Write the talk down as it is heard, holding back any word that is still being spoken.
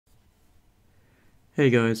Hey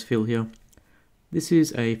guys, Phil here. This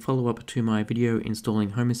is a follow-up to my video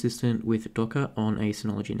installing Home Assistant with Docker on a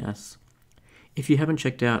Synology NAS. If you haven't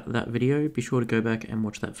checked out that video, be sure to go back and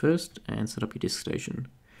watch that first and set up your disk station.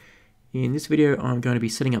 In this video, I'm going to be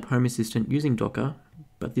setting up Home Assistant using Docker,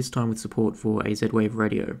 but this time with support for a Z-Wave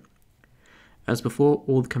radio. As before,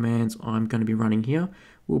 all the commands I'm going to be running here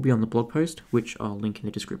will be on the blog post, which I'll link in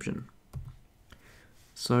the description.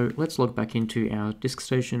 So let's log back into our disk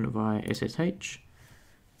station via SSH.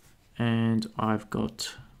 And I've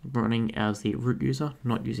got running as the root user,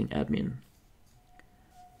 not using admin.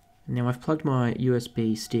 Now I've plugged my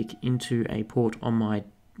USB stick into a port on my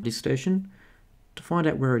disk station. To find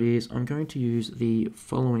out where it is, I'm going to use the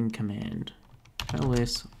following command: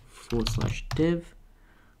 ls/dev/tty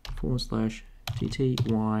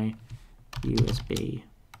USB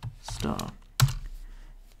star.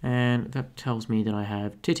 And that tells me that I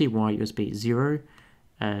have tty USB 0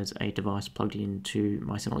 as a device plugged into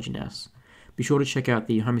my Synology NAS. Be sure to check out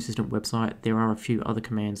the Home Assistant website. There are a few other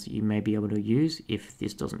commands that you may be able to use if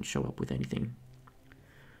this doesn't show up with anything.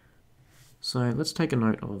 So let's take a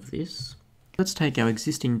note of this. Let's take our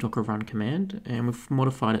existing docker run command and we've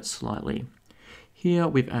modified it slightly. Here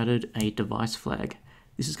we've added a device flag.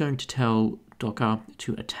 This is going to tell Docker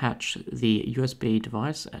to attach the USB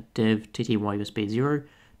device at dev tty USB 0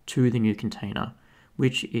 to the new container,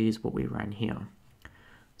 which is what we ran here.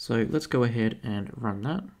 So let's go ahead and run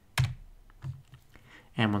that.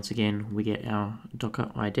 And once again, we get our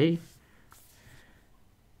Docker ID.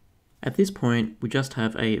 At this point, we just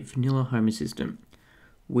have a vanilla Home Assistant.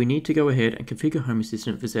 We need to go ahead and configure Home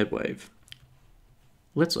Assistant for Z-Wave.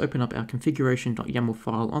 Let's open up our configuration.yaml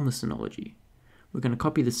file on the Synology. We're going to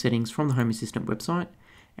copy the settings from the Home Assistant website,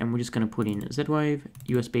 and we're just going to put in Z-Wave,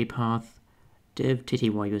 USB path, dev tty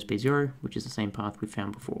USB 0, which is the same path we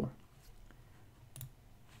found before.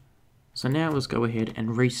 So now let's go ahead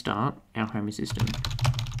and restart our Home Assistant.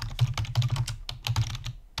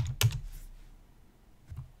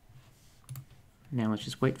 Now let's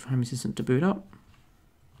just wait for Home Assistant to boot up.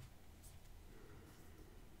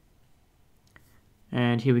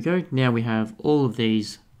 And here we go. Now we have all of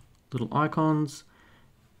these little icons,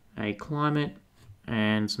 a climate,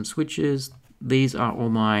 and some switches. These are all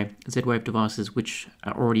my Z-Wave devices which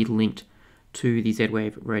are already linked to the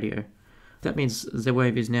Z-Wave radio. That means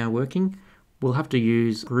Z-Wave is now working. We'll have to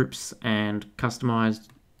use groups and customized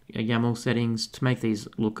YAML settings to make these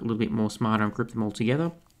look a little bit more smarter and group them all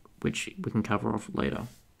together, which we can cover off later.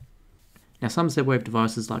 Now some Z-Wave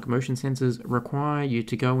devices like motion sensors require you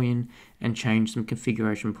to go in and change some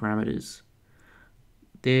configuration parameters.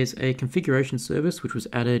 There's a configuration service which was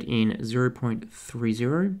added in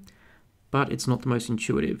 0.30, but it's not the most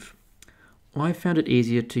intuitive. I found it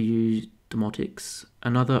easier to use Domotics,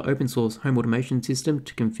 another open source home automation system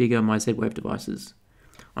to configure my Z-Wave devices.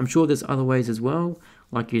 I'm sure there's other ways as well,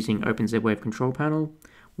 like using Open Z-Wave Control Panel,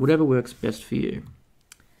 whatever works best for you.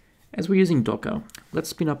 As we're using Docker, let's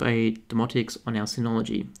spin up a Domotics on our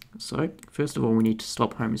Synology. So first of all, we need to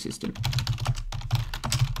stop Home Assistant.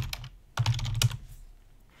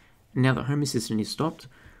 Now that Home Assistant is stopped,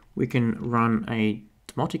 we can run a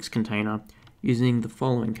Domotics container using the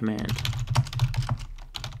following command.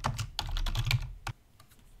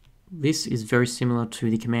 This is very similar to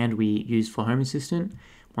the command we used for Home Assistant.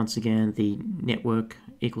 Once again, the network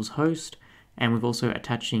equals host, and we're also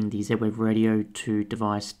attaching the Z-Wave radio to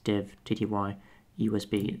device dev tty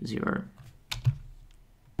USB 0.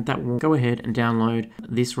 That will go ahead and download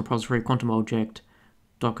this repository quantum object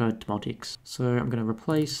docker domotics. So I'm going to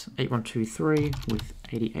replace 8123 with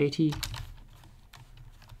 8080.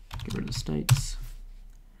 Get rid of the states.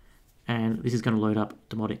 And this is going to load up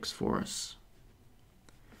domotics for us.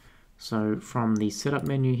 So from the setup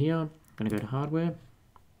menu here, I'm going to go to hardware.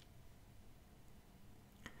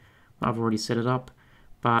 I've already set it up,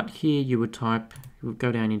 but here you would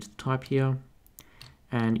go down into the type here,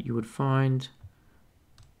 and you would find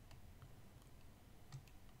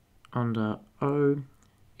under O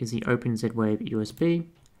is the Open Z-Wave USB,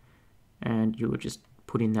 and you would just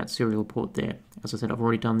put in that serial port there. As I said, I've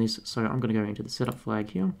already done this, so I'm going to go into the setup flag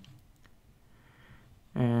here.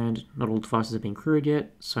 And not all devices have been crewed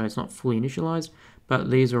yet, so it's not fully initialized,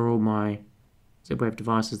 but these are all my Z-Wave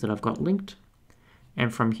devices that I've got linked.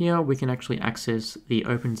 And from here, we can actually access the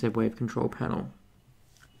Open Z-Wave Control Panel.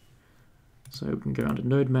 So we can go under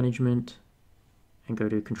Node Management and go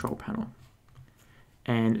to Control Panel.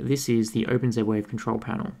 And this is the Open Z-Wave Control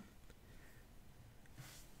Panel.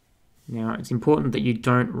 Now, it's important that you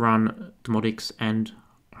don't run Domotics and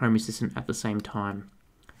Home Assistant at the same time.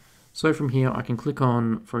 So from here, I can click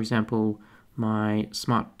on, for example, my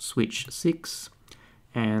Smart Switch 6,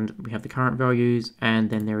 and we have the current values, and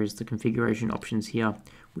then there is the configuration options here,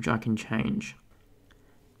 which I can change.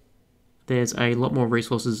 There's a lot more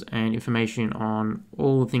resources and information on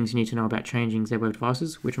all the things you need to know about changing Z-Wave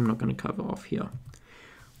devices, which I'm not going to cover off here.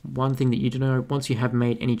 One thing that you do know, once you have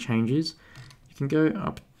made any changes, you can go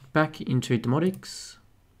up back into Demotics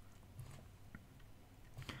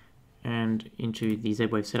and into the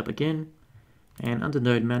Z-Wave setup again, and under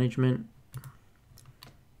Node Management,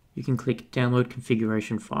 you can click Download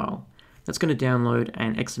Configuration File. That's going to download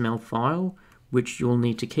an XML file, which you'll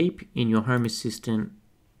need to keep in your Home Assistant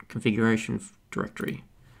configuration directory,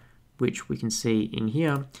 which we can see in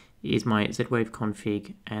here is my Z-Wave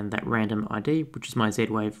config and that random ID, which is my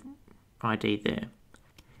Z-Wave ID there.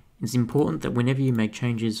 It's important that whenever you make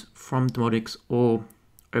changes from Demotics or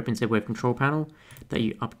Open Z-Wave Control Panel, that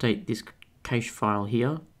you update this cache file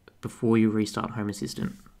here before you restart Home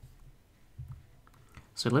Assistant.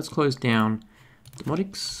 So let's close down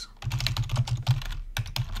Demotics.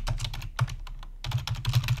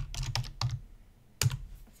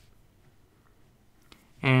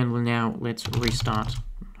 And now let's restart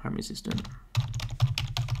Home Assistant.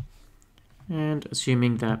 And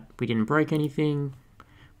assuming that we didn't break anything,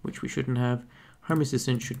 which we shouldn't have, Home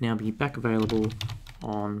Assistant should now be back available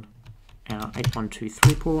on our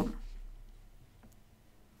 8123 port.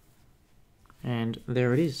 And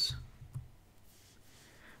there it is.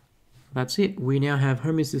 That's it. We now have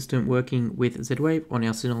Home Assistant working with Z-Wave on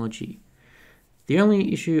our Synology. The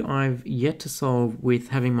only issue I've yet to solve with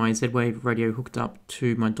having my Z-Wave radio hooked up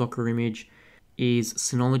to my Docker image is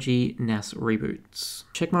Synology NAS reboots.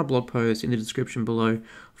 Check my blog post in the description below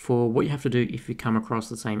for what you have to do if you come across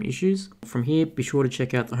the same issues. From here, be sure to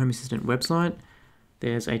check out the Home Assistant website.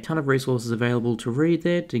 There's a ton of resources available to read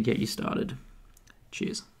there to get you started.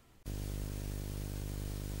 Cheers.